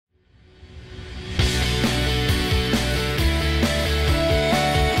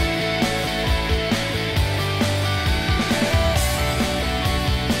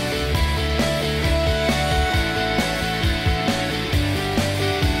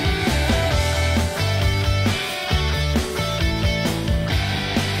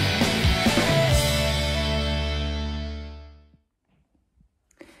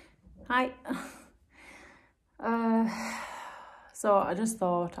So I just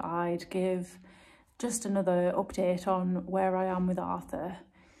thought I'd give just another update on where I am with Arthur.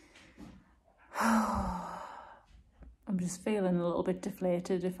 I'm just feeling a little bit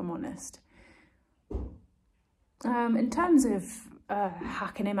deflated, if I'm honest. In terms of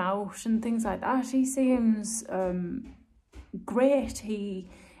hacking him out and things like that, he seems great.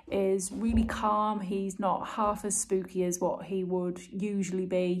 He is really calm. He's not half as spooky as what he would usually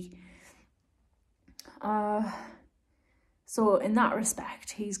be. So in that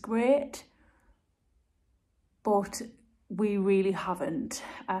respect, he's great. But we really haven't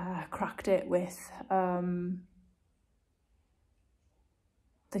cracked it with the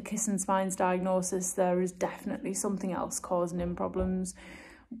kiss and spines diagnosis. There is definitely something else causing him problems,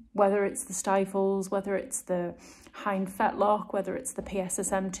 whether it's the stifles, whether it's the hind fetlock, whether it's the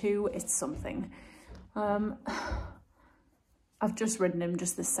PSSM2, it's something. I've just ridden him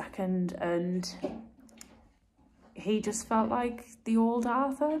just this second and he just felt like the old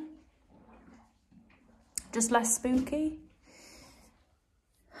Arthur, just less spooky.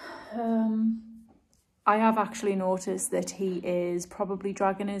 I have actually noticed that he is probably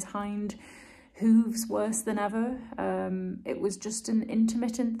dragging his hind hooves worse than ever. It was just an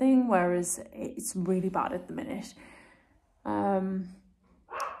intermittent thing, whereas it's really bad at the minute. I'm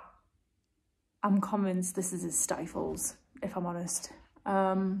convinced this is his stifles, if I'm honest.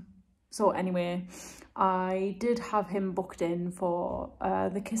 So anyway, I did have him booked in for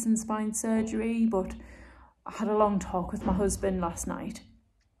the kiss and spine surgery, but I had a long talk with my husband last night.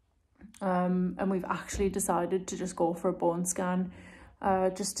 And we've actually decided to just go for a bone scan,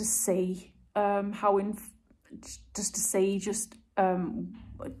 just to see to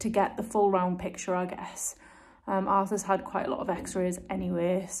get the full round picture, I guess. Arthur's had quite a lot of x-rays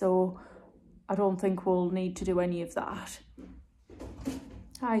anyway, so I don't think we'll need to do any of that.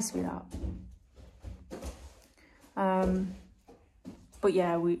 Hi, sweetheart. But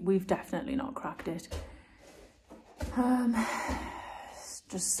yeah, we've definitely not cracked it.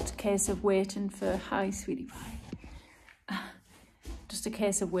 Just a case of waiting for, hi sweetie pie. Just a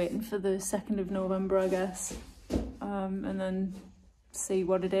case of waiting for the 2nd of November, I guess. And then see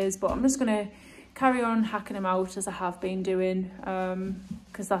what it is. But I'm just gonna carry on hacking them out as I have been doing,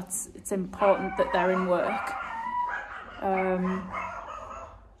 because it's important that they're in work,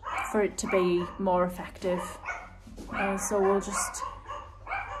 for it to be more effective. So we'll just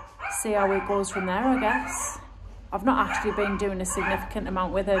see how it goes from there, I guess. I've not actually been doing a significant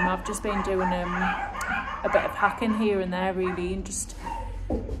amount with him. I've just been doing a bit of hacking here and there, really, and just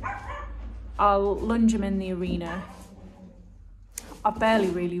I'll lunge him in the arena. I've barely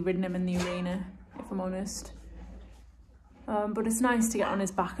really ridden him in the arena, if I'm honest. But it's nice to get on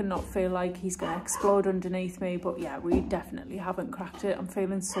his back and not feel like he's going to explode underneath me. But yeah, we definitely haven't cracked it. I'm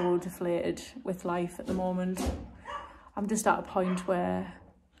feeling so deflated with life at the moment. I'm just at a point where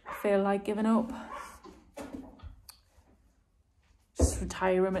I feel like giving up. Just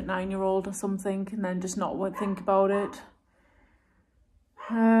retire him at 9-year-old or something and then just not think about it.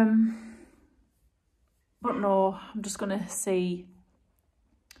 But no, I'm just gonna see.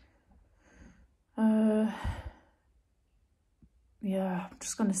 Yeah, I'm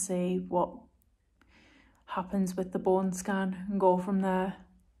just gonna see what happens with the bone scan and go from there.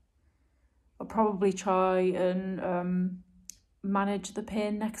 I'll probably try and manage the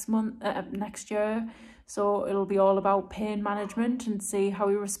pain next year. So it'll be all about pain management and see how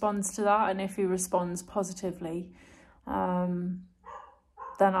he responds to that. And if he responds positively, then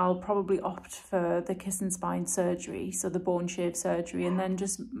I'll probably opt for the kiss and spine surgery, so the bone shave surgery, and then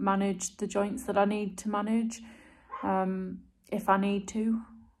just manage the joints that I need to manage, if I need to.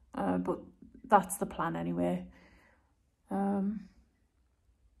 But that's the plan anyway.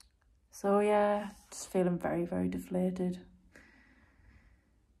 So yeah, just feeling very, very deflated.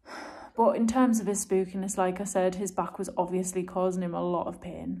 But in terms of his spookiness, like I said, his back was obviously causing him a lot of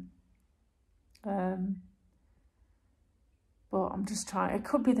pain. But I'm just trying, it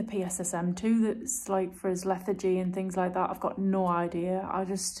could be the PSSM2 that's like for his lethargy and things like that. I've got no idea.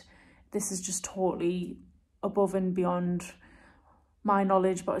 This is just totally above and beyond my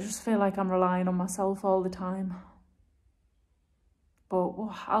knowledge, but I just feel like I'm relying on myself all the time. But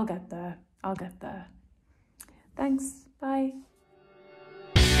well, I'll get there. I'll get there. Thanks. Bye.